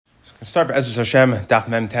Start Be'ezus Hashem Daf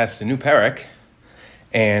Mem Tes, a new parak,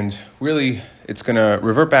 and really it's going to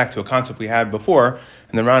revert back to a concept we had before,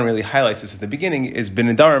 and the Ran really highlights this at the beginning, is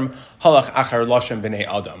B'nedarim Halach Achar Lashem B'nei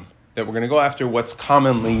Adam, that we're going to go after what's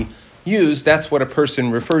commonly used. That's what a person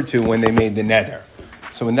referred to when they made the neder.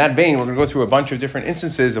 So in that vein, we're going to go through a bunch of different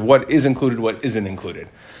instances of what is included, what isn't included.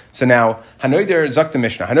 So now, Hanoider Zak the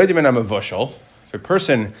Mishnah, Hanoider Ben Amavushal, if a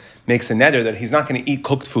person makes a neder that he's not going to eat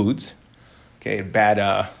cooked foods, okay, bad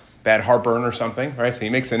heartburn or something, right? So he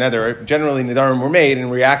makes a neder. Generally, nedarim were made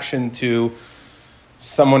in reaction to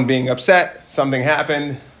someone being upset, something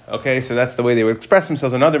happened, okay? So that's the way they would express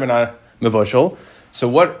themselves. Another minah mevoshel. So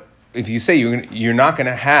what, if you say you're not going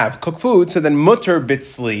to have cooked food, so then mutter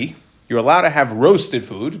bitzli, you're allowed to have roasted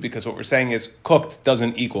food, because what we're saying is cooked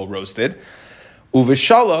doesn't equal roasted.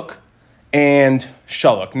 Uvishaluk and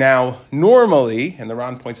shaluk. Now, normally, and the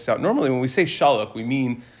Ran points this out, normally when we say shaluk, we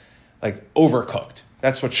mean like overcooked.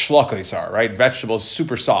 That's what shlokos are, right? Vegetables,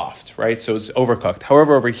 super soft, right? So it's overcooked.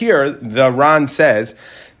 However, over here, the Ran says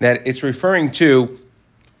that it's referring to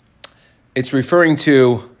a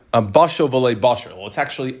bashal v'lei bashal. Well, it's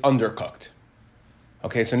actually undercooked.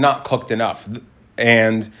 Okay, so not cooked enough.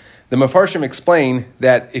 And the Mefarshim explain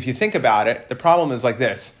that if you think about it, the problem is like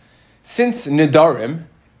this. Since nedarim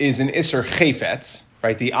is an iser chayfetz,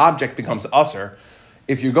 right? The object becomes usher.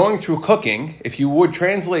 If you're going through cooking, if you would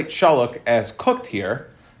translate shaluk as cooked here,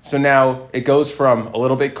 so now it goes from a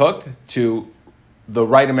little bit cooked to the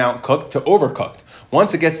right amount cooked to overcooked.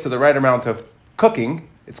 Once it gets to the right amount of cooking,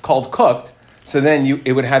 it's called cooked, so then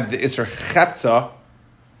it would have the isser chefza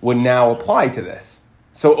would now apply to this.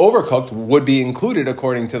 So overcooked would be included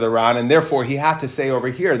according to the Ran, and therefore he had to say over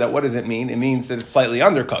here that what does it mean? It means that it's slightly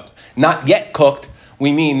undercooked. Not yet cooked,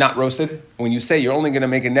 we mean not roasted. When you say you're only going to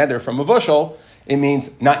make a neder from a vushal, it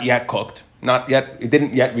means not yet cooked, it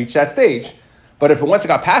didn't yet reach that stage. But if once it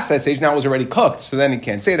got past that stage, now it was already cooked, so then you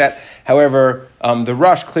can't say that. However, the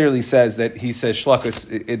Rush clearly says that he says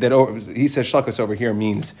shlukus over here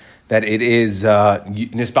means that it is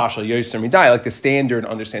nisbashal yoser midai, like the standard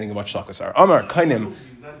understanding of what shlukus are. Amar kainim.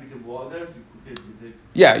 Is that with the water? You cook it with the...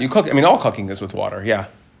 Yeah, you cook. I mean, all cooking is with water. Yeah.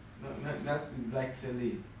 No, that's like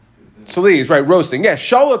sali. Sali is right, roasting. Yeah,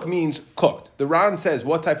 shaluk means cooked. The Ran says,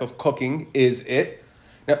 what type of cooking is it?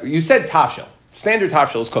 Now, you said tafshil. Standard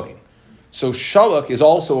tafshil is cooking. So shaluk is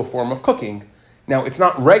also a form of cooking. Now, it's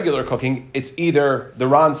not regular cooking. It's either, the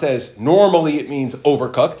Ran says, normally it means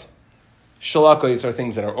overcooked. Shalakos are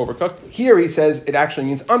things that are overcooked. Here he says it actually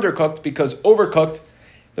means undercooked, because overcooked,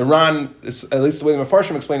 the Ran, at least the way the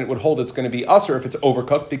Mefarshim explained it, would hold it's going to be usher if it's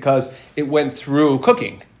overcooked, because it went through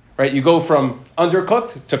cooking. Right, you go from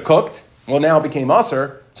undercooked to cooked. Well, now it became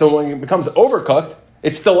usher. So when it becomes overcooked,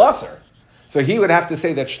 it's still usher. So he would have to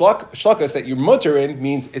say that shlukas that you mutter in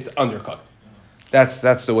means it's undercooked.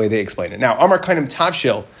 That's the way they explain it. Now, Amar kainim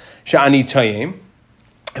tafshil sha'ani tayim.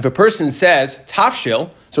 If a person says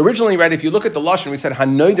tafshil, so originally, right, if you look at the lashon, we said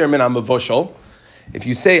hanoider min amavushal. If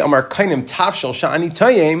you say Amar kainim tafshil sha'ani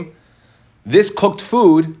tayim, this cooked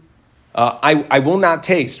food, I will not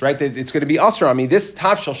taste, right? It's going to be usher on me. This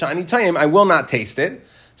tafshil sha'ani tayim, I will not taste it.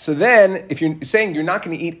 So then, if you're saying you're not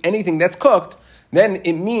going to eat anything that's cooked, then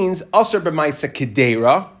it means usher b'maisa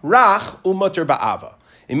kedera, rach umutter ba'ava.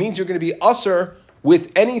 It means you're going to be usher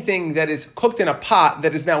with anything that is cooked in a pot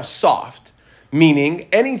that is now soft. Meaning,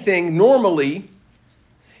 anything normally,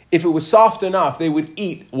 if it was soft enough, they would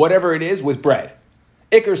eat whatever it is with bread.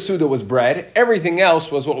 Iker Suda was bread. Everything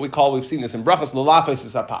else was what we've seen this in brachas, lalafes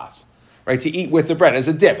is apas. Right, to eat with the bread as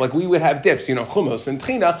a dip, like we would have dips, hummus and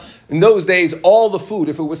trina. In those days, all the food,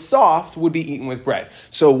 if it was soft, would be eaten with bread.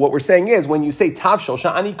 So what we're saying is, when you say tafshil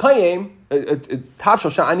sha'ani tayim,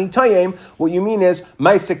 what you mean is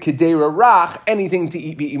ma'isa kedera rach, anything to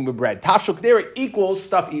be eaten with bread. Tafshil kedera equals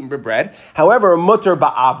stuff eaten with bread. However, mutter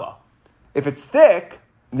ba'ava. If it's thick,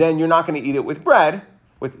 then you're not going to eat it with bread.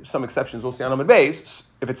 With some exceptions, we'll see on Amud Beis.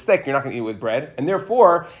 If it's thick, you're not going to eat it with bread. And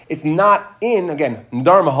therefore, it's not in, again, and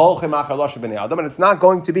it's not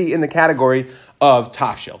going to be in the category of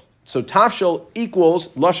tafshil. So tafshil equals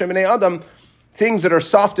lashem b'nei adam, things that are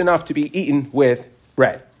soft enough to be eaten with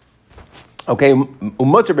bread. Okay,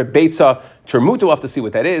 umutter bebeitza termuta, we'll have to see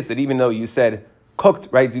what that is, that even though you said cooked,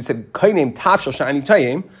 right, you said kainem tafshil sha'ani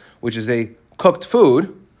tayim, which is a cooked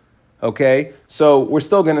food. Okay, so we're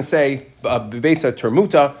still going to say bebeitza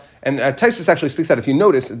termuta, and Taisus actually speaks out. If you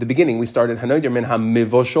notice at the beginning, we started hanoider min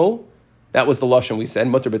hamivoshol. That was the lashon we said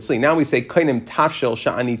mutter betzli. Now we say kainim tafshil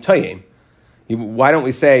sha'ani tayim. Why don't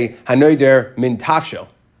we say hanoider min tafshil?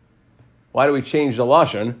 Why do we change the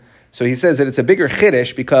lashon? So he says that it's a bigger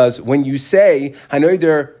chiddush, because when you say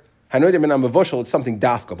hanoider min hamivoshol, it's something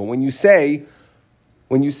dafka. But when you say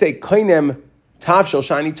when you say koinem tafshil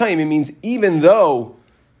shani tayim, it means even though,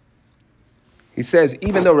 he says,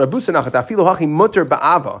 even though Rabusa nachat afilu hachi mutter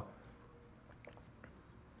ba'ava.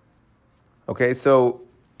 Okay, so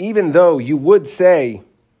even though you would say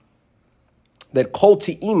that kol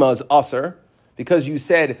ti'ima is aser, because you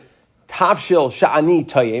said tafshil sha'ani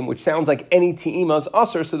tayim, which sounds like any ti'ima is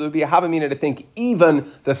aser, so there would be a havamina to think even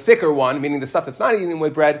the thicker one, meaning the stuff that's not eaten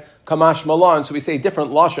with bread, kamash malan, so we say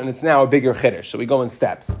different lashon, it's now a bigger chiddush, so we go in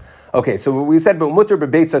steps. Okay, so we said but mutter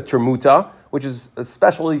bebeitza termuta, which is a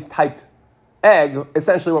specially typed egg.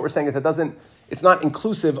 Essentially what we're saying is it's not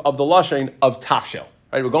inclusive of the lashon of tafshil.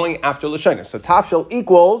 Right, we're going after lashonis. So tafshil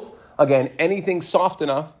equals, again, anything soft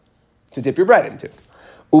enough to dip your bread into.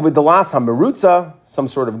 Ubedalas hamerutza, some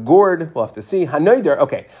sort of gourd, we'll have to see. Hanoider,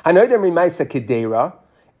 okay. Hanoider mimaisa kedera.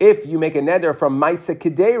 If you make a neder from maisa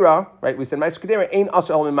kedera, right, we said maisa kedera, ain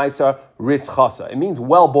asr el mimaisa rischasa. It means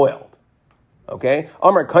well boiled. Okay?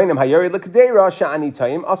 Amar kainam hayari lekedera sha'ani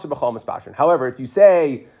tayim asr b'chol mispashin. However, if you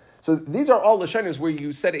say, so these are all lashonos where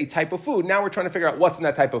you said a type of food. Now we're trying to figure out what's in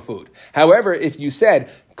that type of food. However, if you said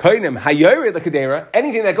koinem hayore lekadera,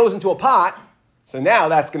 anything that goes into a pot, so now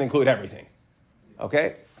that's going to include everything.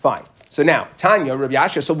 Okay, fine. So now Tanya, Rabbi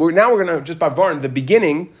Yasha. So we're going to just by Varn, the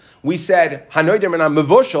beginning we said hanoider and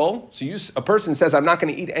mevoshel. So a person says I'm not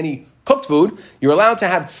going to eat any cooked food. You're allowed to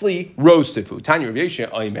have tzli, roasted food. Tanya, Rabbi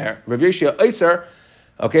Yasha, Rav Yashia Eiser.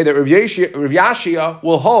 Okay, that Rav Yashia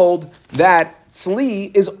will hold that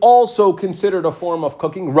tzli is also considered a form of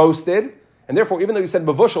cooking, roasted, and therefore, even though you said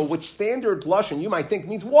bavushal, which standard lashon you might think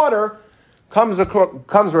means water, comes Rav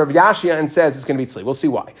Yashia and says it's going to be tzli. We'll see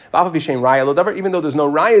why. Even though there's no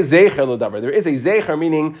raya zecher lodavar, there is a zecher,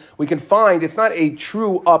 meaning we can find it's not a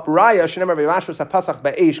true up raya. Shenemar v'mashros hapasach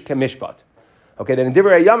ba'esh kemishpat. Okay, then in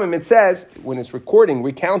Divrei Yamim it says, when it's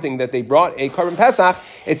recounting that they brought a carbon pesach,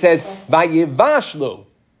 it says vayivashlu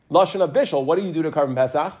lashon of bishul. What do you do to carbon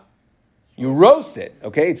pesach? You roast it,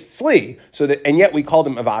 okay? It's tzli, and yet we call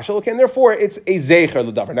them avashel, okay? And therefore, it's a zecher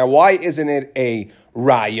l'davar. Now, why isn't it a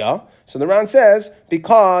raya? So the Ran says,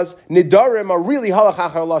 because nidarim are really halach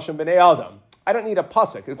achar lashon b'nei adam. I don't need a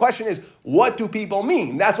pasuk. The question is, what do people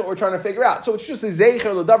mean? That's what we're trying to figure out. So it's just a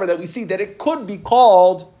zecher l'davar that we see that it could be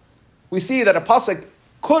called, we see that a pasuk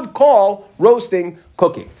could call roasting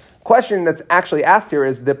cooking. Question that's actually asked here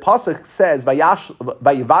is, the pasuk says,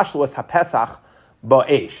 vayivashlu es hapesach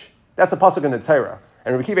ba'esh. That's a pasuk in the Torah.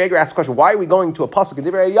 And Rabbi Akiva Eiger asks the question, why are we going to a pasuk in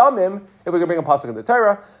Divrei Yamim if we're going to bring a pasuk in the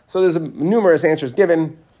Torah? So there's numerous answers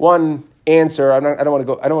given. One answer, I don't want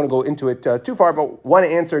to go into it too far, but one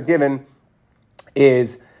answer given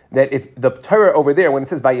is that if the Torah over there, when it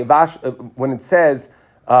says Vayivash, when it says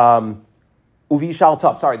Uvi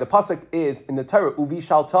Shalta, the pasuk is in the Torah Uvi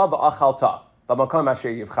Shalta v'Achalta b'Makam Asher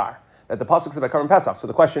Yivchar. That the pasuk is about Karban Pesach. So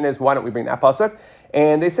the question is, why don't we bring that pasuk?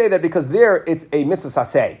 And they say that because there it's a mitzvah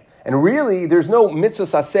saseh. And really, there's no mitzvah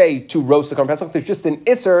saseh to roast the Karban Pesach. There's just an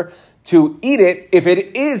isser to eat it if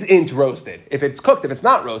it isn't roasted, if it's cooked, if it's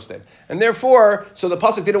not roasted. And therefore, so the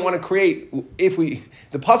pasuk didn't want to create,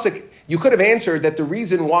 you could have answered that the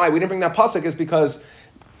reason why we didn't bring that pasuk is because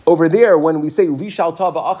over there, when we say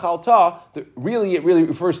uvishalta va'achalta, it really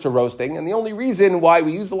refers to roasting. And the only reason why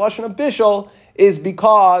we use the lashon of bishul is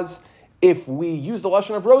because if we use the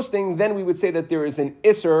lashon of roasting, then we would say that there is an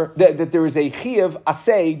isser, that there is a chiyuv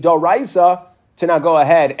asay doraisa to now go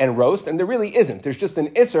ahead and roast, and there really isn't. There's just an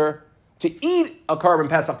isser to eat a Karban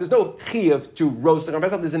Pesach. There's no chiyuv to roast a Karban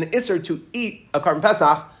Pesach. There's an isser to eat a Karban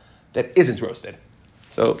Pesach that isn't roasted.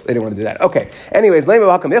 So they didn't want to do that. Okay. Anyways,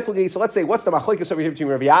 so let's say what's the machlokes over here between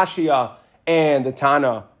Rav Yashia and the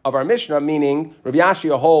Tana of our Mishnah, meaning Rav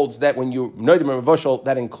Yashia holds that when you noidim mevushal,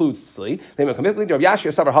 that includes tzli. Rav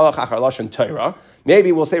Yashia savar halach achar lashon Torah.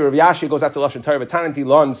 Maybe we'll say Rav Yashia goes after lashon Torah, but Tananti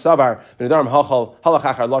lon savar b'nedarim halach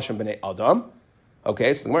achar lashon b'nei adam.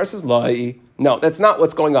 Okay, so the Gemara says lai. No, that's not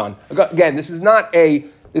what's going on. Again, this is not a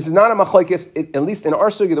machlokes. At least in our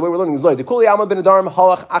sugya, the way we're learning is lai. Dekuli alma b'nedarim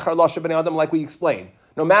halach achar lashon b'nei adam, like we explained.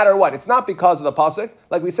 No matter what, it's not because of the pasuk,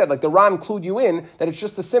 like we said, like the Ran clued you in that it's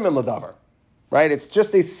just a siman l'davar. Right? It's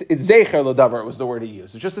just it's zecher l'davar was the word he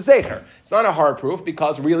used. It's just a zecher. It's not a hard proof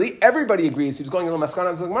because really everybody agrees. He's going to Maskana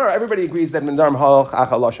and Gemara. Everybody agrees that mendarm halach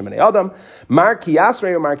achal lashon b'nei adam marki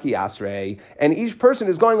asrei or marki asrei, and each person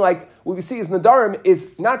is going like what we see is nadarim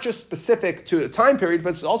is not just specific to a time period, but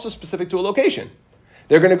it's also specific to a location.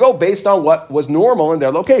 They're going to go based on what was normal in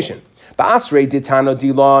their location. Ba'asrei ditano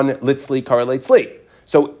dilon litzli korelate tzli.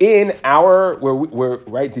 So in our,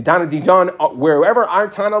 right, Didana Dijon, wherever our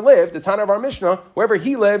Tana lived, the Tana of our Mishnah, wherever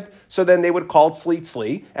he lived, so then they would call tzli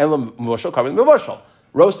tzli, and Mevushal covered Mevushal.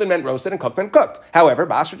 Roasted meant roasted and cooked meant cooked. However,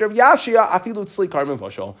 B'asher Rav Yashia afilu tzli kar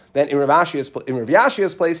mevoshel. Then in Rav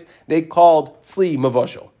Yashia's place, they called tzli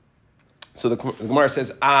mevoshel. So the Gemara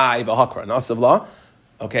says, I v'hakra nasavla.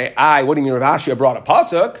 Okay, what do you mean Rav Yashia brought a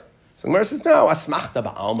pasuk? So the Gemara says, no, asmachta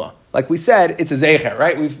ba'alma. Like we said, it's a zecher,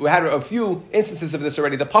 right? We've had a few instances of this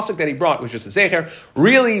already. The pasuk that he brought was just a zecher.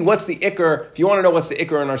 Really, what's the ikr? If you want to know what's the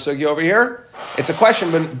ikr in our sugya over here, it's a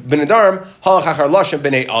question, ben adarm, halach achar lashem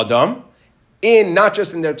b'nei adam, in not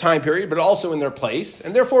just in their time period, but also in their place.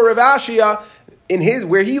 And therefore, Rav Ashia,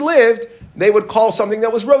 where he lived, they would call something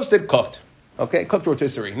that was roasted, cooked. Okay, cooked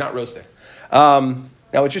rotisserie, not roasted. Now,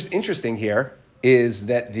 what's just interesting here is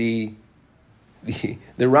that the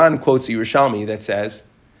Ran quotes a Yerushalmi that says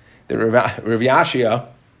that Rav Yashia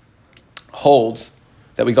holds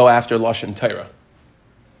that we go after Lashon Torah.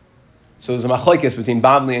 So there's a machlokes between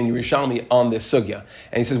Bavli and Yerushalmi on this sugya.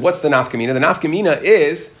 And he says, what's the nafkamina? The nafkamina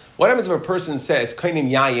is, what happens if a person says,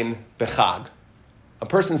 Kainim yayin bechag? A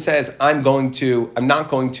person says, I'm not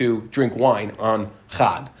going to drink wine on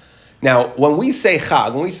chag. Now, when we say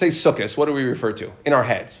chag, when we say sukkos, what do we refer to in our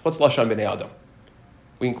heads? What's Lashon B'nei Adam?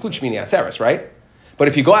 We include Shmini Atzeres, right? But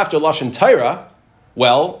if you go after Lashon Torah,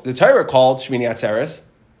 well, the Torah called Shmini Atzeres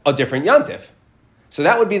a different yantif. So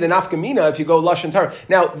that would be the nafkamina if you go Lashon Torah.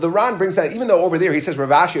 Now, the Ran brings that, even though over there he says Rav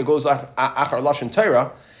Ashia goes achar Lashon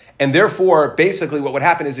Torah, and therefore, basically what would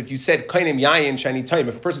happen is if you said Kainim Yayin Shani Taim,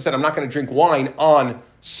 if a person said, I'm not going to drink wine on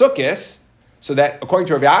Sukkos, so that according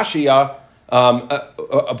to Rav Ashia,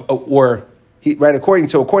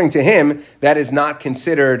 according to him, that is not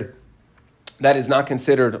considered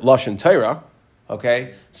Lashon Torah.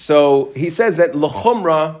 Okay, so he says that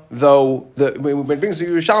l'chumra, though when it brings to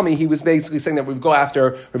Yerushalmi, he was basically saying that we would go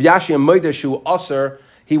after Rav Yashia Moedeshu Aser.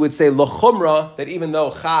 He would say l'chumra, that even though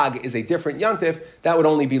chag is a different yantif, that would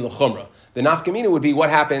only be l'chumra. The nafkamina would be what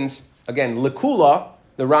happens again. Lekula,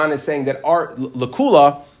 the Ran is saying that our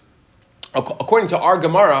lekula, according to our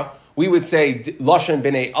Gemara, we would say lashon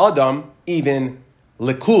b'nei adam even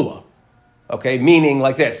lekula. Okay, meaning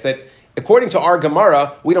like this, that according to our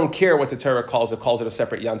Gemara, we don't care what the Torah calls it a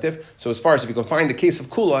separate yantif. So as far as if you can find the case of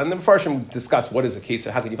kula, and the Mepharshim discuss what is a case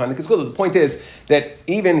of, how can you find the case of kula, the point is that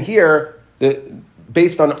even here,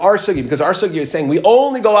 based on our sugi, because our sugi is saying we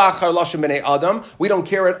only go achar lashon b'nei adam, we don't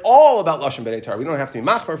care at all about lashon b'nei Torah. We don't have to be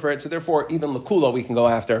machmer for it. So therefore, even lekula, we can go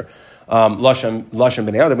after lashon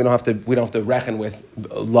b'nei adam. We don't have to reckon with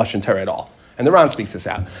lashon Torah at all. And the Ran speaks this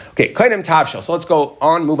out. Okay, kainim tavshel. So let's go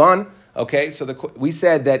on, move on. Okay, so we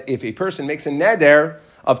said that if a person makes a neder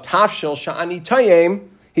of tafshil sha'ani tayim,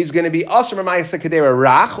 he's going to be asur ma'aseh kedera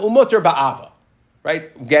rach umuter ba'ava.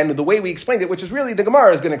 Right? Again, the way we explained it, which is really the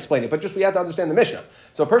Gemara is going to explain it, but just we have to understand the Mishnah.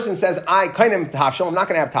 So a person says, I kainim tafshil, I'm not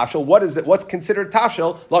going to have tafshil. What is it? What's considered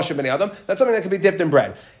tafshil? Lashon b'nei adam. That's something that can be dipped in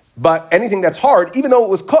bread. But anything that's hard, even though it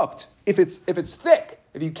was cooked, if it's thick,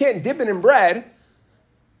 if you can't dip it in bread,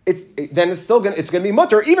 then it's going to be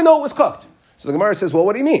mutter, even though it was cooked. So the Gemara says, well,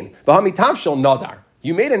 what do you mean? V'hami tafshil nadar.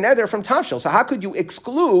 You made a neder from tafshil, so how could you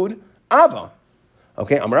exclude ava?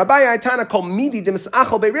 Okay, Amar Abaye Aitana kol midi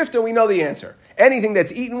demisachol beirifta. We know the answer. Anything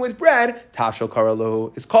that's eaten with bread, tafshil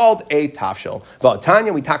karalu, is called a tafshil.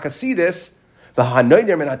 V'atanya, we see this.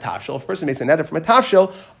 V'hanoider min tafshil. If a person makes a neder from a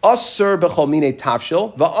tafshil, asur b'chol mine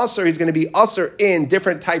tafshil. V'asur, he's going to be asur in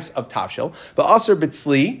different types of tafshil. V'asur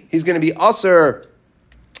b'tzli, he's going to be asur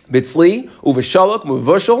bitzli, uveshalok,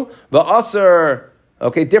 muvushal, v'asar,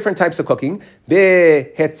 okay, different types of cooking.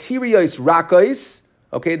 Behetirios rakos,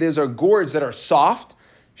 okay, those are gourds that are soft.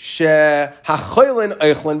 Shehachoylin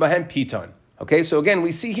eichlin bahem piton. Okay, so again,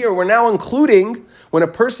 we see here, we're now including, when a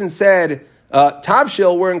person said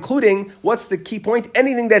tavshil, we're including, what's the key point?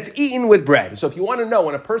 Anything that's eaten with bread. So if you want to know,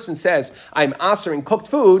 when a person says, I'm asering cooked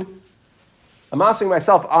food, I'm asking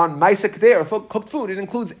myself on ma'aseh kedera, cooked food, it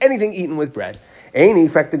includes anything eaten with bread.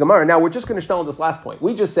 Eini, fact the Gemara. Now we're just going to start on this last point.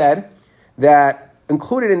 We just said that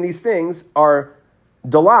included in these things are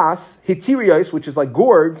dalas, hitirios, which is like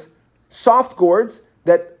gourds, soft gourds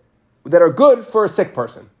that are good for a sick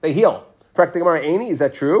person. They heal. Fact the Gemara, Eini, is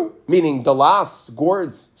that true? Meaning dalas,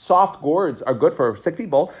 gourds, soft gourds are good for sick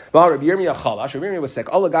people. Rabbi Yirmiyah chalash. Rabbi Yirmiyah was sick.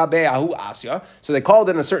 Alagabe ahu asya. So they called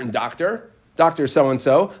in a certain doctor. Dr.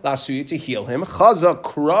 So-and-so, lasuyi, to heal him. Chaza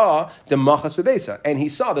kra de machas v'beisa. And he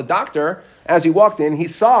saw, the doctor, as he walked in, he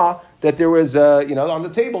saw that there was, on the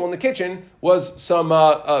table in the kitchen was some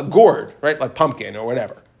gourd, right? Like pumpkin or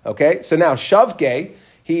whatever. Okay? So now, Shavke,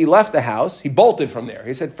 he left the house. He bolted from there.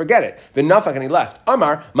 He said, forget it. V'nafak, and he left.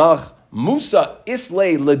 Amar, malach Musa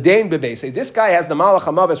islay ledain bebese. This guy has the malach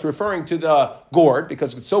hamavis referring to the gourd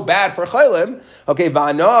because it's so bad for chaylim. Okay,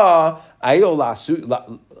 vana ayo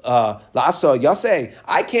la'asa yaseh,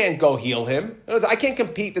 I can't go heal him. In other words, I can't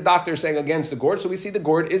compete, the doctor is saying, against the gourd. So we see the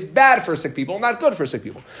gourd is bad for sick people, not good for sick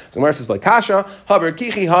people. So Gemara says, like kasha, haber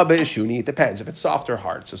kichi habe ishuni. It depends if it's soft or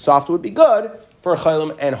hard. So soft would be good for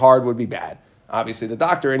chaylim, and hard would be bad. Obviously, the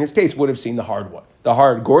doctor, in his case, would have seen the hard one, the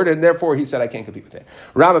hard gourd, and therefore he said, I can't compete with it.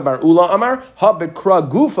 Rabbi Bar Ula Amar, ha bekra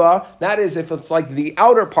gufa, that is if it's like the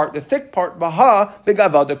outer part, the thick part, baha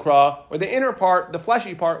begava dekra, or the inner part, the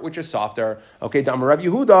fleshy part, which is softer. Okay, Damar Rabbi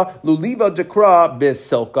Yehuda, luliva dekra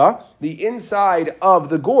bisilka, the inside of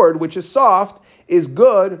the gourd, which is soft, is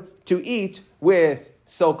good to eat with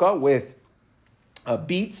silka, with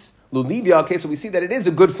beets, lulivia. Okay, so we see that it is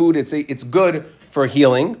a good food, it's good for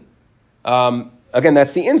healing. Again,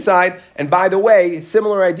 that's the inside. And by the way,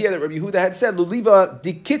 similar idea that Rabbi Yehuda had said, luliva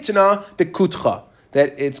dikitna bekutcha,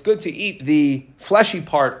 that it's good to eat the fleshy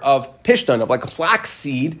part of pishtan, of like a flax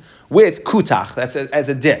seed, with kutach, that's as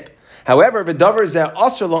a dip. However, don't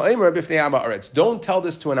tell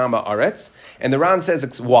this to an Amma Aretz. And the Ran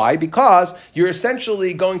says, why? Because you're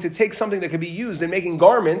essentially going to take something that could be used in making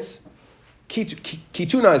garments.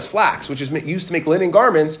 Kituna is flax, which is used to make linen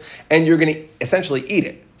garments, and you're going to essentially eat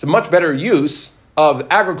it. It's a much better use of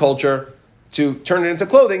agriculture to turn it into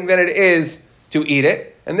clothing than it is to eat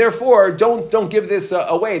it, and therefore don't give this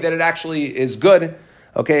away that it actually is good.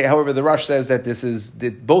 Okay. However, the Rush says that this is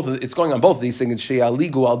that both. It's going on both of these things. It's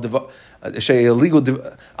she'aligu al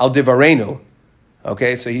divarenu.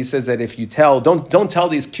 Okay. So he says that if you don't tell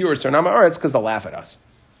these cures to an Amaretz because they'll laugh at us.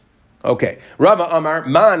 Okay, Rava Amar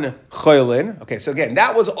Man Choylin. Okay, so again,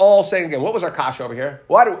 that was all saying again. What was our kasha over here?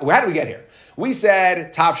 How did we get here? We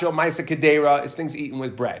said Tafshil Maisa Kedera is things eaten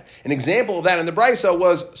with bread. An example of that in the Brisa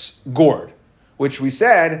was gourd, which we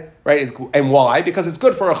said, right, and why? Because it's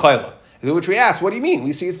good for a chayla. Which we asked, what do you mean?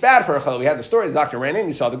 We see it's bad for a chayla. We had the story, the doctor ran in,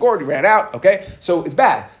 he saw the gourd, he ran out, okay? So it's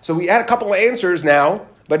bad. So we had a couple of answers now,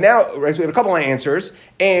 but now right, we have a couple of answers,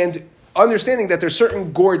 and understanding that there's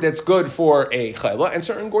certain gourd that's good for a chayla and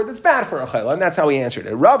certain gourd that's bad for a chayla, and that's how he answered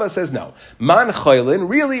it. Rava says no. Man chaylin,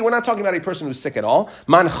 really, we're not talking about a person who's sick at all.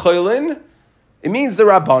 Man chaylin, it means the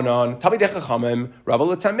Rabbanon. Talmidei Chachamim, Rava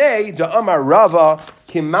L'tamei, Da'amar Rava,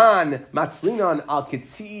 Kiman Matzlinon al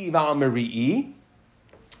Kitzi V'al Meri'i.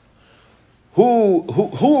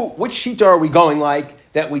 Which shita are we going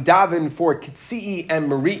like that we daven for Kitzi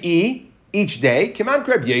and Meri'i each day? Kiman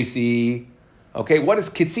Kreb Yesi. Okay, what is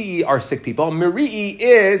Kitzi? Are sick people. Meri'i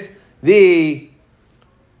is the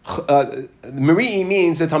Meri'i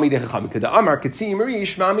means the Talmidei Chachamim. Kada Amar Kitzi Meri'i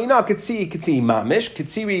Shma Mina Kitzi Mamish.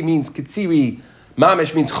 Kitziri means Kitziri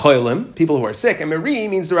Mamish means Cholim, people who are sick, and Meri'i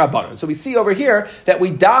means the Rabbanon. So we see over here that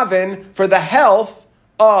we daven for the health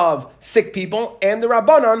of sick people and the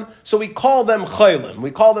Rabbanon. So we call them Cholim.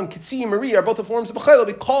 We call them Kitzi and Meri'i are both the forms of Cholim.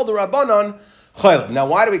 We call the Rabbanon Cholim. Now,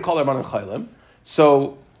 why do we call the Rabbanon Cholim?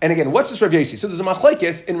 So. And again, what's this Rav Yesi? So there's a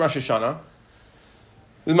machlekes in Rosh Hashanah.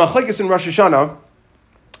 There's a machlekes in Rosh Hashanah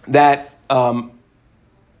that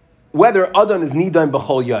whether Adon is nidain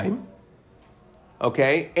b'chol yaim,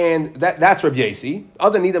 okay, and that's Rav Yesi.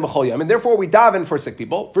 Adon nidain b'chol yaim, and therefore we daven for sick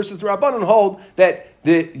people. Versus the Rabbanon hold that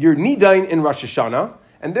you're nidain in Rosh Hashanah,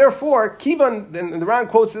 and therefore kivan. And the Ran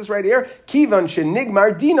quotes this right here: kivan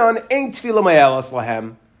shenigmar dinan ein tefila mayalas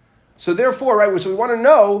lahem. So therefore, right. So we want to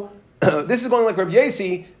know. This is going like Rabbi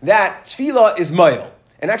Yesi, that tefillah is mayil.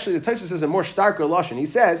 And actually the Tosfos says a more starker lashon. He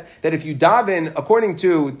says that if you daven,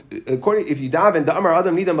 if you daven, the Amar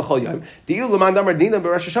Adam Nidam B'chol Yom, Di'il L'man Damar Nidam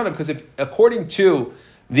B'Rosh Hashanah, because if according to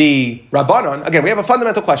the Rabbanon, again, we have a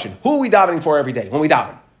fundamental question. Who are we davening for every day when we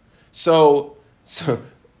daven? So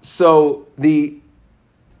the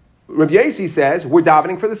Rabbi Yesi says we're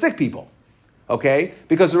davening for the sick people. Okay?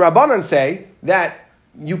 Because the Rabbanon say that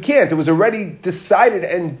you can't. It was already decided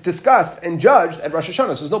and discussed and judged at Rosh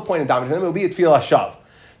Hashanah. So there's no point in davening for them. It will be a tefillah shav.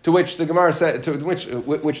 To which the Gemara said, to which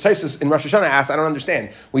Tosfos in Rosh Hashanah asked, I don't understand.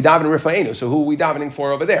 We daven Rifa'enu. So who are we davening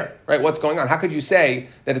for over there? Right? What's going on? How could you say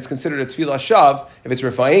that it's considered a tefillah shav if it's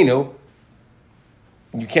Rifa'enu?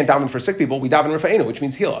 You can't daven for sick people. We daven Rifa'enu, which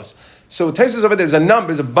means heal us. So Tosfos over there,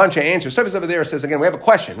 there's a bunch of answers. Tosfos over there says, again, we have a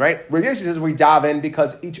question, right? Rav Yossi says we daven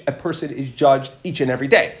because a person is judged each and every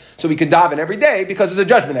day. So we can daven every day because there's a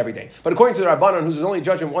judgment every day. But according to the Rabbanon, who's only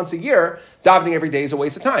judging once a year, davening every day is a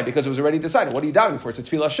waste of time because it was already decided. What are you davening for? It's a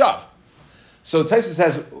tefillah shav. So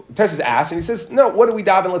Tosfos asks, and he says, no, what do we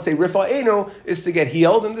daven? Let's say Rifa'enu is to get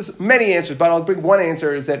healed, and there's many answers, but I'll bring one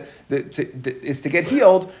answer is that is to get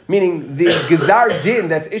healed, meaning the Gezar Din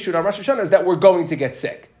that's issued on Rosh Hashanah is that we're going to get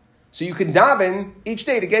sick. So you can daven each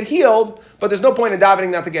day to get healed, but there's no point in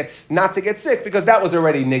davening not to get sick because that was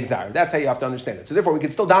already nigzar. That's how you have to understand it. So therefore, we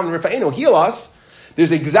can still daven Rifa'enu, heal us,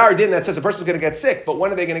 There's a gzar din that says a person's going to get sick, but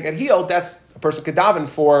when are they going to get healed? That's a person could daven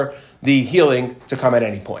for the healing to come at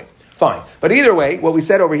any point. Fine. But either way, what we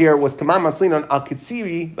said over here was Kamar Matzlin on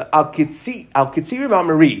al-Kitziri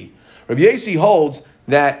Ma'amari. Rabbi Yossi holds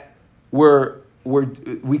that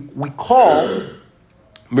we call,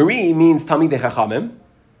 Mari means Talmidei Chachamim,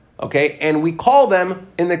 okay, and we call them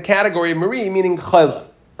in the category of Mari, meaning Chayla,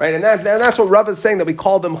 right? And that's what Rav is saying, that we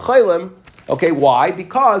call them Chaylim, okay, why?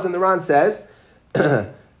 Because, and the Ran says,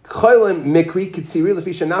 Chaylim Mikri Kitziri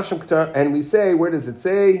Lefisha Nafsham Ketar, and we say, where does it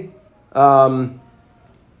say?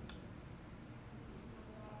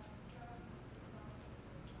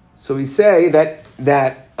 So we say that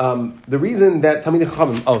the reason that Talmidei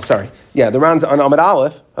Chachamim, the Ran's on Amud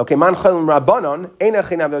Aleph. Okay, man chaylim rabbanon.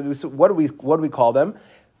 What do we call them?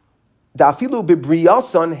 Da'afilu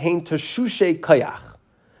bibriyason hein teshushay kayach.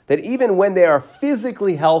 That even when they are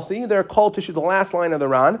physically healthy, they're called to the last line of the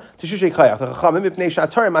Ran teshushay kayach. The Chachamim mipnei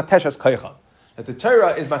she'atorah mateshas kaycha. That the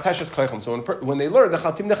Torah is mateshas kaycham. So when they learn the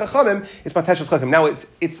Talmidei Chachamim, it's mateshas kaycham. Now it's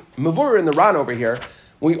mavur in the Ran over here.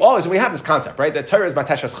 We have this concept, right? That Torah is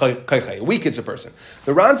mateshas kaycha, weakens a person.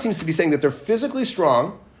 The Ran seems to be saying that they're physically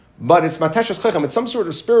strong, but it's mateshas kaycham. It's some sort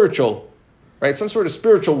of spiritual, right? Some sort of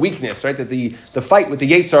spiritual weakness, right? That the fight with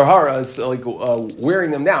the Yetzer Hara is like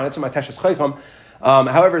wearing them down. It's a mateshas kaycham.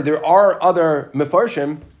 However, there are other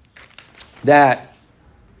mefarshim.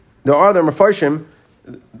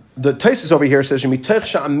 The Tosfos over here says shemitoch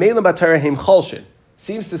sha'amelim b'Torah heim cholshin.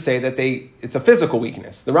 Seems to say that it's a physical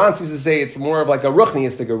weakness. The Ran seems to say it's more of like a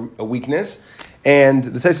ruchniistic a weakness, and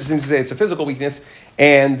the Tosfos seems to say it's a physical weakness.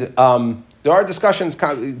 And there are discussions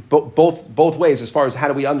both ways as far as how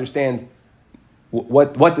do we understand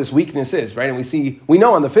what this weakness is, right? And we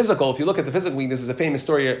know on the physical, if you look at the physical weakness, is a famous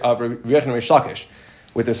story of Reb Yochanan and Reish Lakish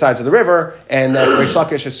with the sides of the river, and that Reish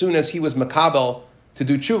Lakish, as soon as he was makabel to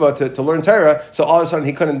do tshuva, to learn Torah, so all of a sudden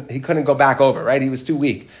he couldn't go back over, right? He was too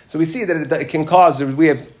weak. So we see that it can cause, we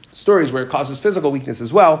have stories where it causes physical weakness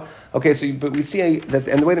as well. Okay, but we see that,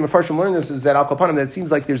 and the way the Mefarshim learn this is that Al Kapanim, that it seems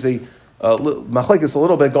like there's a machlekes a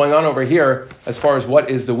little bit going on over here as far as what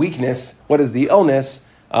is the weakness, what is the illness,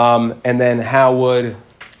 and then how would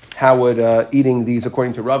eating these,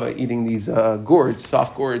 according to Rava, eating these gourds,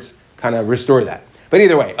 soft gourds, kind of restore that. But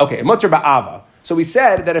either way, okay, mutter ba'ava. So we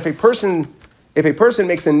said that if a person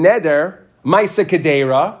makes a neder, maisa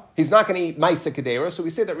kedera, he's not going to eat maisa kedera. So we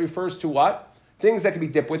say that refers to what? Things that can be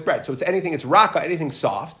dipped with bread. So it's raka, anything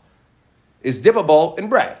soft, is dippable in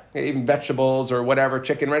bread. Okay, even vegetables or whatever,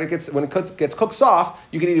 chicken, right? When it gets cooked soft,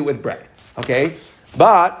 you can eat it with bread. Okay?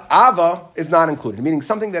 But ava is not included, meaning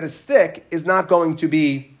something that is thick is not going to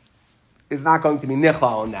be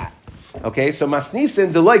nichlal in that. Okay? So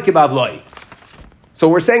masnisin delay kibavloi. So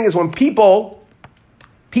what we're saying is when people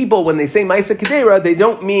when they say Maisa Kedera, they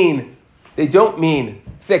don't mean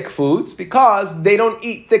thick foods because they don't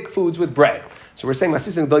eat thick foods with bread. So we're saying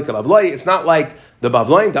it's not like the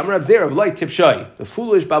Bavloim, the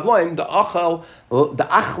foolish Bavloim, the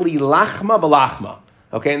achli lachma balachma.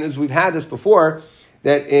 Okay, and we've had this before,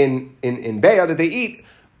 that in Be'ah, that they eat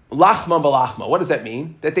lachma balachma. What does that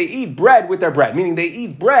mean? That they eat bread with their bread, meaning they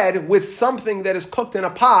eat bread with something that is cooked in a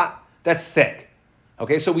pot that's thick.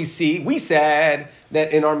 Okay, so we said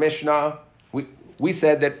that in our Mishnah, we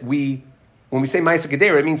said that when we say Maisa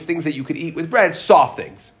Kedera, it means things that you could eat with bread, soft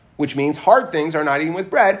things, which means hard things are not eaten with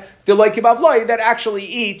bread. Delay kibavloi, that actually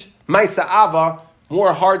eat Maisa Ava,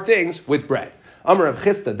 more hard things, with bread. Amar Rav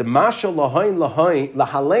Chisda, Demasha lahain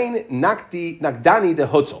lahalein nagdani de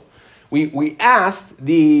Hutzel. We asked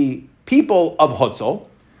the people of Hutzel,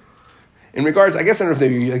 in regards, I guess I don't know if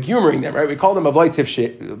they're like humoring them, right? We call them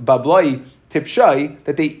Bavloi Tipshai,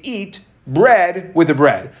 that they eat bread with the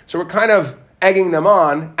bread. So we're kind of egging them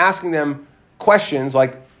on, asking them questions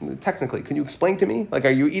like, technically, can you explain to me? Like, are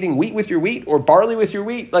you eating wheat with your wheat or barley with your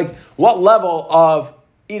wheat? Like, what level of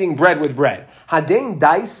eating bread with bread? Hadein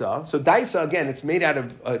daisa. So daisa, again, it's made out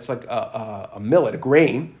of, it's like a millet, a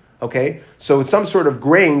grain, okay? So it's some sort of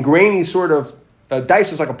grainy sort of,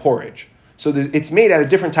 daisa is like a porridge. So it's made out of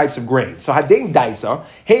different types of grain. So hadein daisa,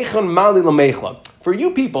 heichon mali lamechla. For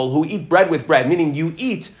you people who eat bread with bread, meaning you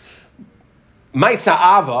eat maisa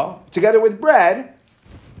ava together with bread,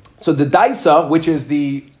 so the daisa, which is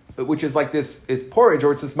like this, it's porridge,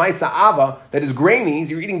 or it's this maisa ava that is grainy,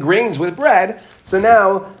 you're eating grains with bread. So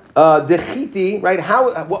now, dechiti, right?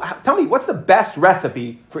 Tell me, what's the best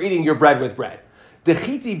recipe for eating your bread with bread?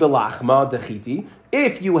 Dechiti belachma, dechiti.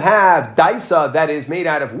 If you have daisa that is made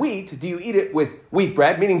out of wheat, do you eat it with wheat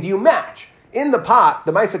bread? Meaning, do you match? In the pot,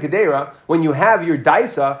 the Maisa Kedera, when you have your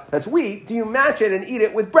daisa that's wheat, do you match it and eat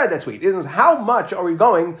it with bread that's wheat? How much are we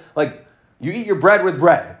going, like, you eat your bread with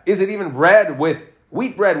bread? Is it even bread with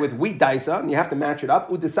wheat bread with wheat daisa, and you have to match it up.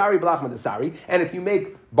 Udesari b'lachma desari. And if you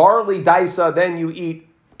make barley daisa, then you eat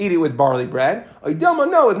it with barley bread. Or Dilma,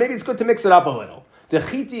 no, maybe it's good to mix it up a little.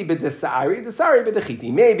 Dechiti b'desari, desari b'dechiti.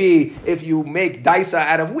 Maybe if you make daisa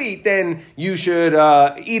out of wheat, then you should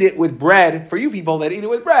eat it with bread. For you people that eat it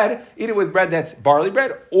with bread that's barley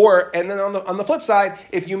bread. And then on the flip side,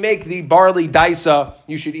 if you make the barley daisa,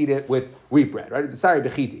 you should eat it with wheat bread, right? Desari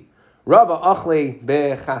b'chiti. Rava achle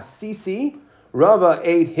bechasisi. Rava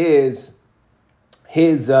ate his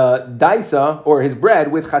daisa or his bread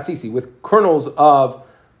with chasisi, with kernels of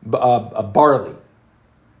barley.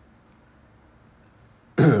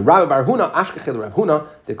 Rabbi Bar Huna ashkechel Rav Huna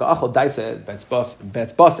deka'achol daisa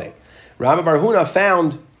betzbase. Rabbi Bar Huna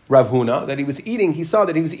found Rav Huna that he saw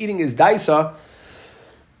that he was eating his daisa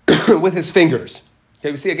with his fingers.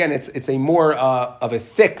 Okay, we see again, it's a more of a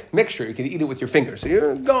thick mixture. You can eat it with your fingers. So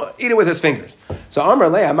you go eat it with his fingers. So Amar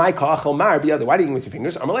Leah, my kachel mar biyada. Why are you eating with your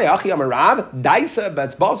fingers? Amar Leah, achi Amar Rav, daisa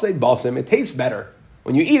betzbase balsam. It tastes better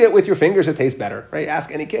when you eat it with your fingers. It tastes better, right?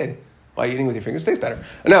 Ask any kid. Why are you eating with your fingers? It tastes better.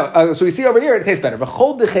 No, so we see over here, it tastes better.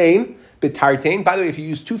 V'chol dechein b'tartein. By the way, if you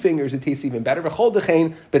use 2 fingers, it tastes even better. V'chol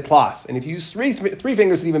dechein b'tlas. And if you use three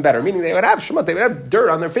fingers, it's even better. Meaning they would have shemut, they would have dirt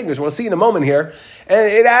on their fingers. We'll see in a moment here. And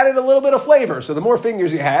it added a little bit of flavor. So the more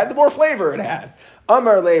fingers you had, the more flavor it had.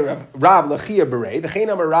 Amar le Rav lechia berei.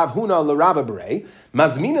 V'chein amar Rav Huna l'Rabba berei.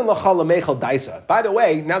 Mazminin l'chal l'meichel daisa. By the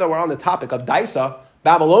way, now that we're on the topic of daisa,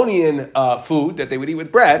 Babylonian food that they would eat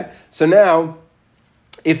with bread. So now,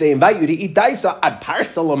 if they invite you to eat daisa ad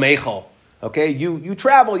parsa lamechel, okay, you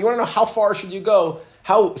travel. You want to know how far should you go?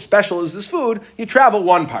 How special is this food? You travel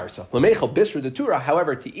 1 parsa. Lamechel bisra detura.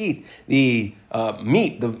 However, to eat the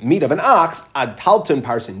meat of an ox ad talton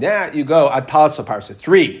parsa. Now you go ad talsa parsa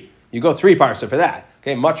 3. You go 3 parsa for that.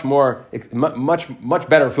 Okay, much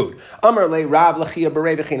better food. Amar le Rav lechia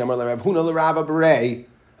berei v'chein amar le Rav Huna le Rava berei.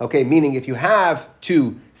 Okay, meaning if you have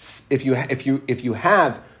to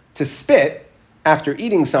spit after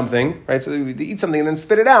eating something, right? So you eat something and then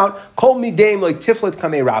spit it out. Kol midame like tiflet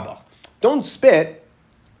kamei rabba. Don't spit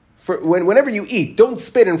whenever you eat. Don't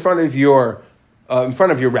spit in front of your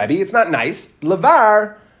rebbe. It's not nice.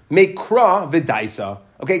 Levar mekra v'daisa.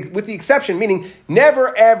 Okay, with the exception, meaning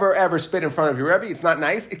never, ever, ever spit in front of your rebbe. It's not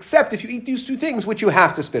nice, except if you eat these 2 things, which you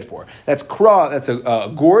have to spit for. That's kra, that's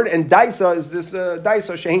a gourd, and daisa is this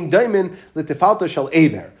daisa shehin daimin l'tefalta shel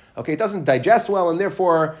aver. Okay, it doesn't digest well, and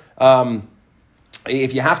therefore,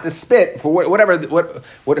 if you have to spit for whatever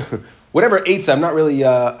eitzah, I'm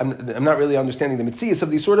not really understanding the mitzias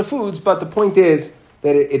of these sort of foods, but the point is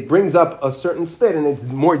that it brings up a certain spit, and it's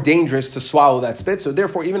more dangerous to swallow that spit. So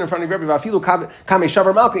therefore, even in front of Rebbe Vafilu Kame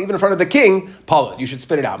Shavar Malka, even in front of the king, Paula, you should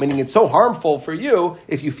spit it out. Meaning it's so harmful for you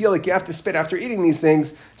if you feel like you have to spit after eating these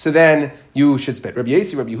things. So then you should spit. Rabbi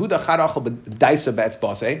Yesi, Rabbi Yehuda Charachal Daisa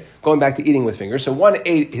Betzbase, going back to eating with fingers. So 1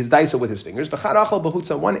 ate his daisa with his fingers. V'Charachal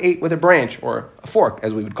Behutza, 1 ate with a branch or a fork,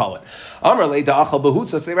 as we would call it. Amar Le Da'achal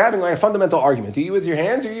Behutza. So they were having like a fundamental argument: do you eat with your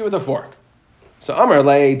hands or you eat with a fork? So Amar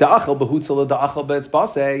le da'achal behutzel da'achal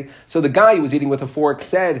betzbase. So the guy who was eating with a fork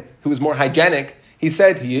said, who was more hygienic, he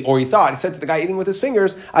said to the guy eating with his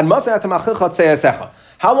fingers, how long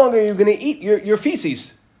are you going to eat your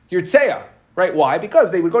feces, your tseya? Right? Why?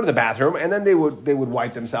 Because they would go to the bathroom and then they would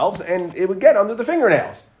wipe themselves and it would get under the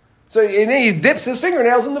fingernails. So and then he dips his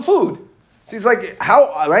fingernails in the food. So he's like,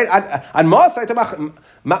 how, right?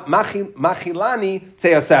 Machilani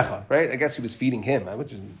teyasecha, right? I guess he was feeding him,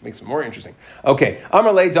 which makes it more interesting. Okay.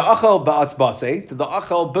 Amarle da'achal ba'atzbase, to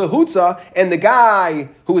da'achal behutza, and the guy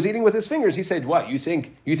who was eating with his fingers, he said, what, you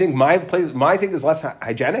think my thing is less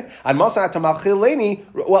hygienic?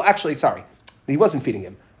 Well, actually, sorry. He wasn't feeding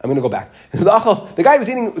him. I'm going to go back. The guy was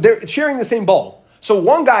eating, they're sharing the same bowl. So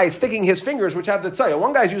one guy is sticking his fingers, which have the tzaya.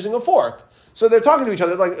 One guy's using a fork. So they're talking to each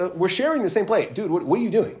other like, we're sharing the same plate. Dude, what are you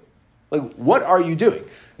doing? Like, what are you doing?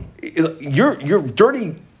 Your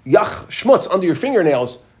dirty yach schmutz under your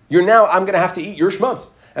fingernails, I'm going to have to eat your schmutz.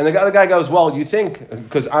 And the other guy goes, well, you think,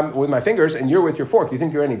 because I'm with my fingers and you're with your fork, you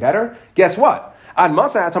think you're any better? Guess what? And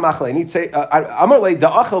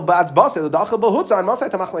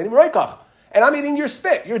I'm eating your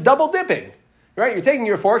spit. You're double dipping. Right? You're taking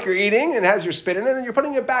your fork, you're eating, and it has your spit in it, and then you're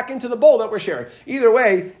putting it back into the bowl that we're sharing. Either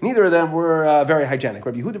way, neither of them were very hygienic.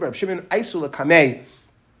 Rabbi Yehuda, Rabbi Shimon, Aisula Kamei,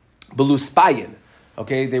 Beluspayin.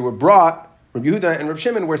 Okay, they were brought, Rabbi Yehuda and Rabbi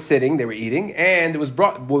Shimon were sitting, they were eating, and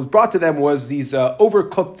what was brought to them was these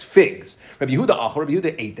overcooked figs. Rabbi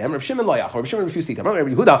Yehuda ate them, Rabbi Shimon loyachal, Rabbi Shimon refused to eat them.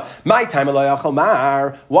 Rabbi Yehuda, my time loyachal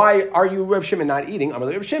mar, why are you, Rabbi Shimon, not eating?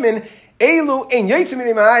 Rabbi Shimon, Elu ein yotzim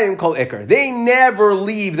minayim kol ikar. They never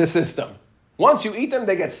leave the system. Once you eat them,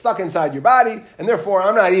 they get stuck inside your body, and therefore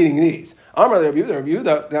I'm not eating these. Amar Rabbi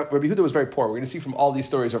Yehuda was very poor. We're going to see from all these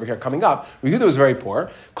stories over here coming up. Rabbi Yehuda was very poor.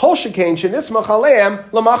 Kol shekain shenismach aleim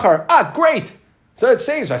lamachar. Great. So it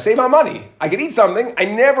saves. I save my money. I can eat something.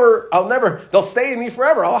 They'll stay in me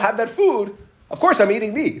forever. I'll have that food. Of course, I'm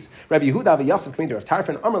eating these. Rabbi Yehuda v'Yosef came to Rav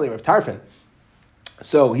Tarfon. Amar Rav Tarfon.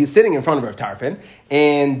 So he's sitting in front of Rav Tarfon,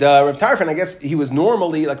 and Rav Tarfon, I guess he was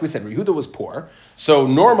normally, like we said, Yehuda was poor, so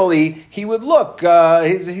normally he would look,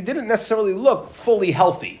 he didn't necessarily look fully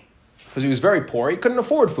healthy, because he was very poor, he couldn't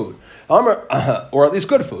afford food, or at least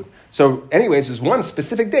good food. So anyways, there's one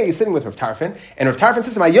specific day he's sitting with Rav Tarfon, and Rav Tarfon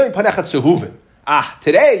says to him,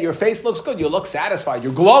 today your face looks good, you look satisfied,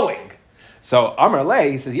 you're glowing. So Amar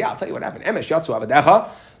Lei, he says, I'll tell you what happened. Emesh yatsu avadecha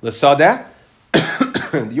l'sadeh.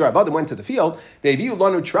 The Yerabadim went to the field. They view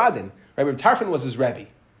lanu tradin. Right, Rabbi Tarfon was his rebbe.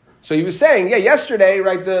 So he was saying, yesterday,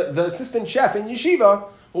 right, the assistant chef in yeshiva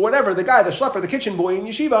or whatever, the guy, the schlepper, the kitchen boy in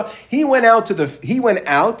yeshiva, he went out,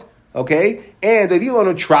 okay, and they view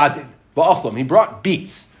lanu tradin va'achlam. He brought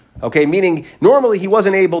beets, okay, meaning normally he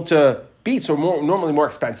wasn't able to. Beets are normally more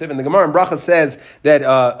expensive, and the Gemara in Bracha says that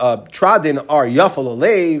tradin are yafal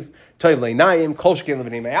alev. Right,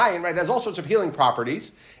 it has all sorts of healing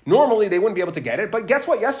properties. Normally, they wouldn't be able to get it, but guess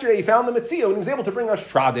what? Yesterday, he found the Metzio, and he was able to bring us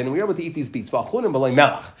tradin, and we were able to eat these beets.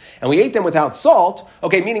 And we ate them without salt,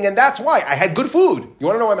 okay, meaning, and that's why I had good food. You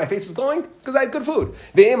want to know why my face is glowing? Because I had good food.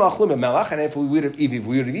 And if we would have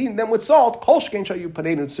eaten them with salt,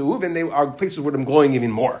 then our faces would have been glowing even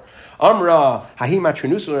more. Amra, Hahi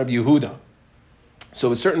Matrinusa Rabbi Yehuda.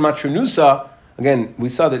 So a certain Matrinusa, again, we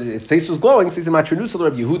saw that his face was glowing, so he said, Matrinusa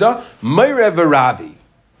Rabbi Yehuda, Meire V'Ravi.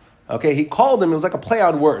 Okay, he called him, it was like a play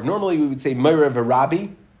on word. Normally we would say Meire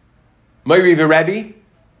V'Rabi, Meire V'Rebi,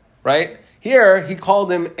 right? Here, he called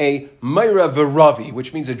him a Meire V'Ravi,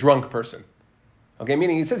 which means a drunk person. Okay,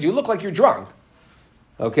 meaning he says, you look like you're drunk.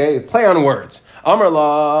 Okay, play on words.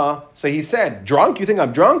 Amrla, so he said, drunk? You think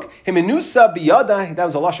I'm drunk? Himinusa biyada, that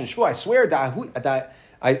was a lashon shvu. I swear,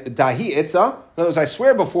 dahi itza. In other words, I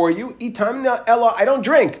swear before you, itamna ella, I don't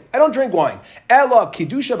drink wine. Ella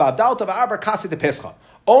kidusha v'avdalta v'arba kasi de pescha.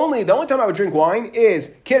 The only time I would drink wine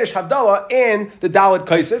is Kiddush Havdalah and the Dalet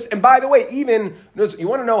Kaisis. And by the way, even, you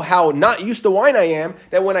want to know how not used to wine I am,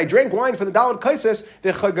 that when I drank wine for the Dalet Kaisis,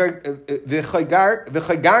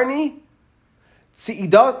 v'chagarni,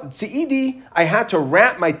 Tzi'idi, I had to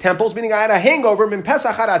wrap my temples, meaning I had a hangover min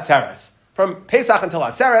Pesach ad Atzeres. From Pesach until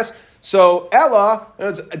Atzeres. So Ella,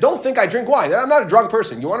 don't think I drink wine. I'm not a drunk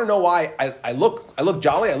person. You want to know why I look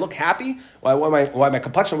jolly, I look happy, why my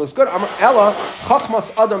complexion looks good? I'm Ella,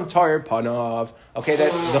 Chachmas Adam Torah Panav. Okay,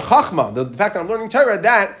 that the Chachma, the fact that I'm learning Torah,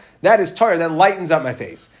 that is Torah, that lightens up my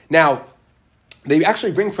face. Now, they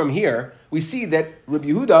actually bring from here, we see that Rabbi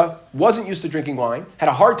Yehuda wasn't used to drinking wine, had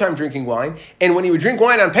a hard time drinking wine, and when he would drink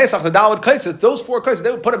wine on Pesach, the Dalet Kaisis, those 4 kaisis, they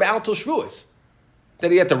would put him out till Shavuos. That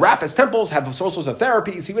he had to wrap his temples, have all sorts of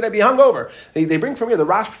therapies, he would be hungover. They bring from here, the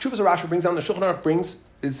Shuvas Rashi brings down, the Shulchan Aruch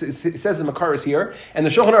it says in Makaris here, and the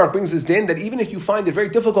Shulchan Aruch brings this din, that even if you find it very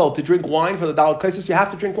difficult to drink wine for the Dalet Kaisis, you have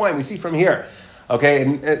to drink wine. We see from here. Okay,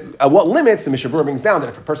 and at what limits, the Mishnah Berurah brings down that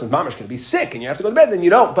if a person's mamash going to be sick and you have to go to bed, then you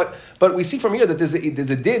don't. But we see from here that there's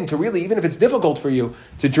a din to really, even if it's difficult for you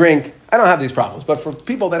to drink, I don't have these problems, but for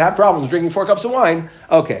people that have problems drinking 4 cups of wine,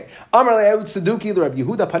 okay. Amar le'eut Tzeduki l'Rabbi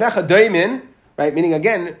Yehuda panecha daimin, right? Meaning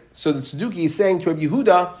again, so the Tzeduki is saying to Rabbi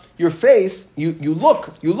Yehuda, your face, you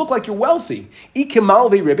look like you're wealthy.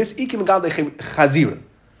 Ikimalve ribis, ikimagad chazirim.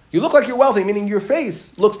 You look like you're wealthy, meaning your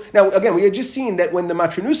face looks... Now, again, we had just seen that when the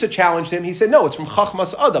Matrinusa challenged him, he said, no, it's from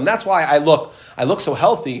Chachmas Adam. That's why I look so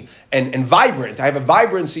healthy and vibrant. I have a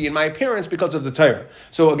vibrancy in my appearance because of the Torah.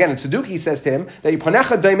 So again, Tzeduki says to him that you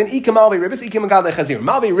panecha daimon ika malvei ribis, ika megadle chazirin.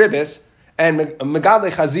 Malvei ribis and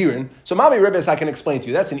megadle chazirin. So malvei ribis I can explain to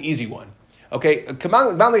you. That's an easy one. Okay,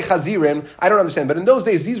 malvei chazirin, I don't understand. But in those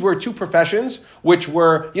days, these were 2 professions which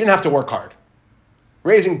were, you didn't have to work hard.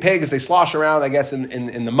 Raising pigs, they slosh around, I guess,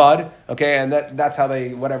 in the mud. Okay, and that's how they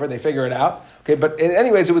figure it out. Okay, but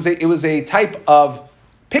anyways, it was a type of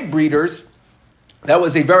pig breeders. That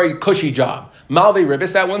was a very cushy job. Malvei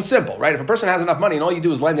ribis, that one's simple, right? If a person has enough money and all you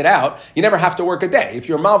do is lend it out, you never have to work a day. If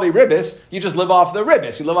you're malvei ribis, you just live off the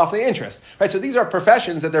ribis, you live off the interest, right? So these are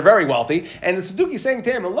professions that they're very wealthy. And the Tzeduki is saying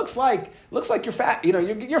to him, it looks like you're fat.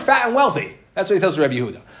 You're fat and wealthy. That's what he tells Rabbi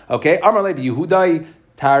Yehuda. Okay, Amar Rabbi Yehuda.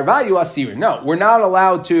 No, we're not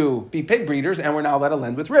allowed to be pig breeders, and we're not allowed to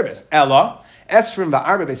lend with ribis. Ella, esrim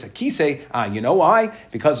va'arba beisa kisei. You know why?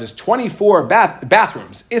 Because there's 24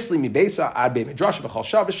 bathrooms. Isli mi beisa ad be midrash b'chol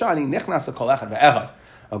shav v'shani nichnas kol echad ve'echad.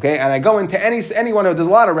 Okay, and I go into any one of, there's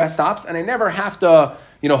a lot of rest stops, and I never have to,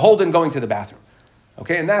 hold in going to the bathroom.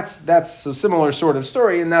 Okay, and that's a similar sort of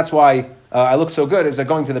story, and that's why I look so good, is that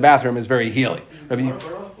going to the bathroom is very healing.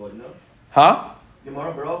 Huh?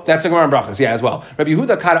 That's the Gemara in Brachos, yeah, as well. Rabbi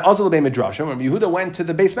Yehuda kada azal bei midrashim. Rabbi Yehuda went to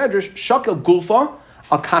the base medrash, shakel gulfa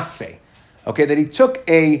al kasve. Okay, that he took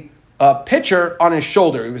a pitcher on his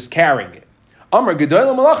shoulder. He was carrying it. Amar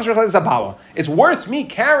gedolim malachash v'chadei zabawa. It's worth me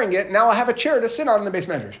carrying it. Now I have a chair to sit on in the base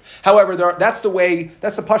medrash. However, that's the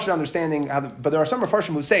Pashut understanding. But there are some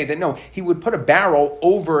Mefarshim who say that no, he would put a barrel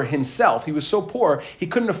over himself. He was so poor he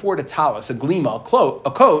couldn't afford a talis, a glima,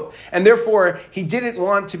 a coat, and therefore he didn't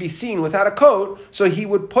want to be seen without a coat. So he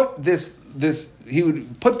would put this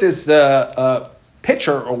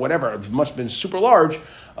pitcher or whatever, it must have been super large,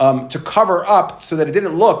 to cover up so that it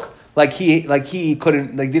didn't look like he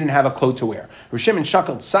didn't have a coat to wear. Rishim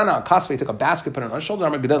shackled sana kasve, took a basket, put it on his shoulder.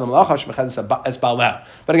 But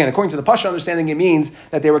again, according to the Pasha understanding, it means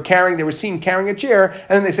that they were seen carrying a chair, and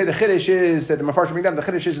then they say the chiddush is that the Mefarshim bring down the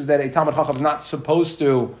chiddush is that a Talmid Chacham is not supposed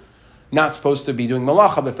to be doing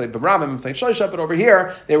malacha, but over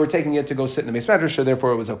here they were taking it to go sit in the base medrash, so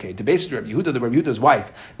therefore it was okay. The base of Rabbi Yehuda, the Rabbi Yehuda's wife,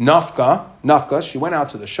 Nafka, she went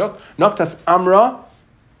out to the shuk. Naftas Amra.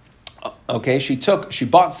 Okay, she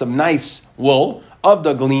bought some nice wool of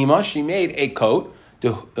the glima. She made a coat, the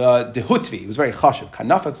hutvi. It was very chashiv.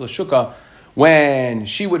 Kanafak l'shuka, when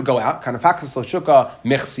she would go out, kanafakas l'shuka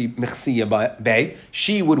mechsiya bay,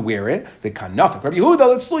 she would wear it. The kanafak. Rabbi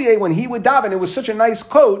Yehuda l'tzluye, when he would daven, it was such a nice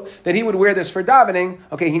coat that he would wear this for davening.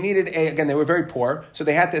 Okay, he needed again, they were very poor, so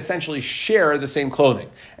they had to essentially share the same clothing.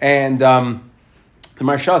 And the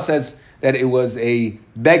Maharsha says that it was a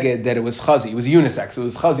beged, that it was chazi. It was unisex. It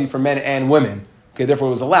was chazi for men and women. Okay, therefore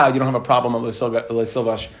it was allowed. You don't have a problem with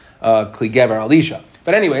silvash kligever alisha.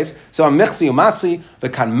 But anyways, so mechsi umatzi,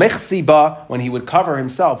 but kan mechsi ba, when he would cover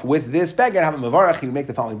himself with this beged, have a mavarach, he would make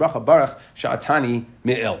the following bracha, baruch sha'atani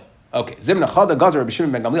mi'il. Okay, zimna chada gazer Rabbi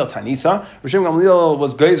Shimon ben Gamliel tanisa. Rabbi Shimon ben Gamliel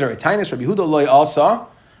was gazer a tainus. Rabbi Yehuda loy also.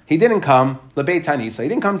 He didn't come lebeit tanisa. He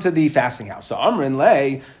didn't come to the fasting house. So Amrin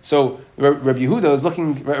lay. So Rabbi Yehuda is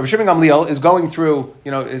looking. Rabbi Shimon Gamliel is going through.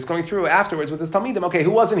 Is going through afterwards with his talmidim. Okay,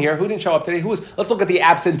 who wasn't here? Who didn't show up today? Let's look at the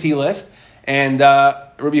absentee list. And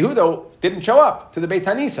Rabbi Yehuda didn't show up to the Beit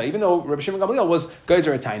Tanisa, even though Rabbi Shimon Gamliel was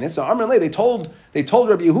Geyser at Tainus. So Amrin lay. They told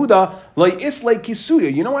Rabbi Yehuda loy islay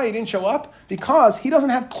kisuya. You know why he didn't show up? Because he doesn't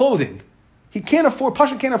have clothing. He can't afford.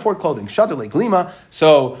 Pasha can't afford clothing. Shadar le glima.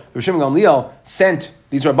 So Rabbi Shimon Gamliel sent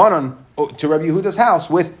these Rabbanon to Rabbi Yehuda's house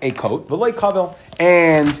with a coat, v'loy kavel,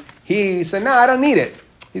 and he said, "No, I don't need it."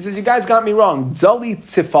 He says, "You guys got me wrong." Zali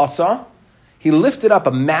tzifasa. He lifted up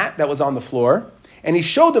a mat that was on the floor, and he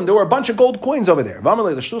showed them there were a bunch of gold coins over there.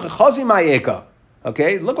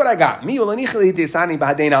 Okay, look what I got. You want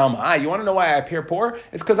to know why I appear poor?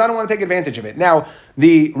 It's because I don't want to take advantage of it. Now,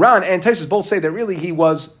 the Ran and Taisus both say that really he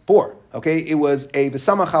was poor. Okay, it was a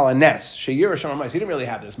v'samach ala nes sheyir Hashem amayis. He didn't really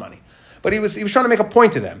have this money, but he was trying to make a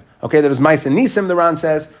point to them. Okay, there was mais and nisim. The Ran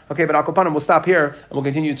says. Okay, but Al Kopanim, we'll stop here and we'll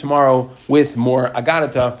continue tomorrow with more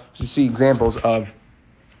agadata to see examples of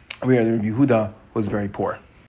where the Rabbi Yehuda was very poor.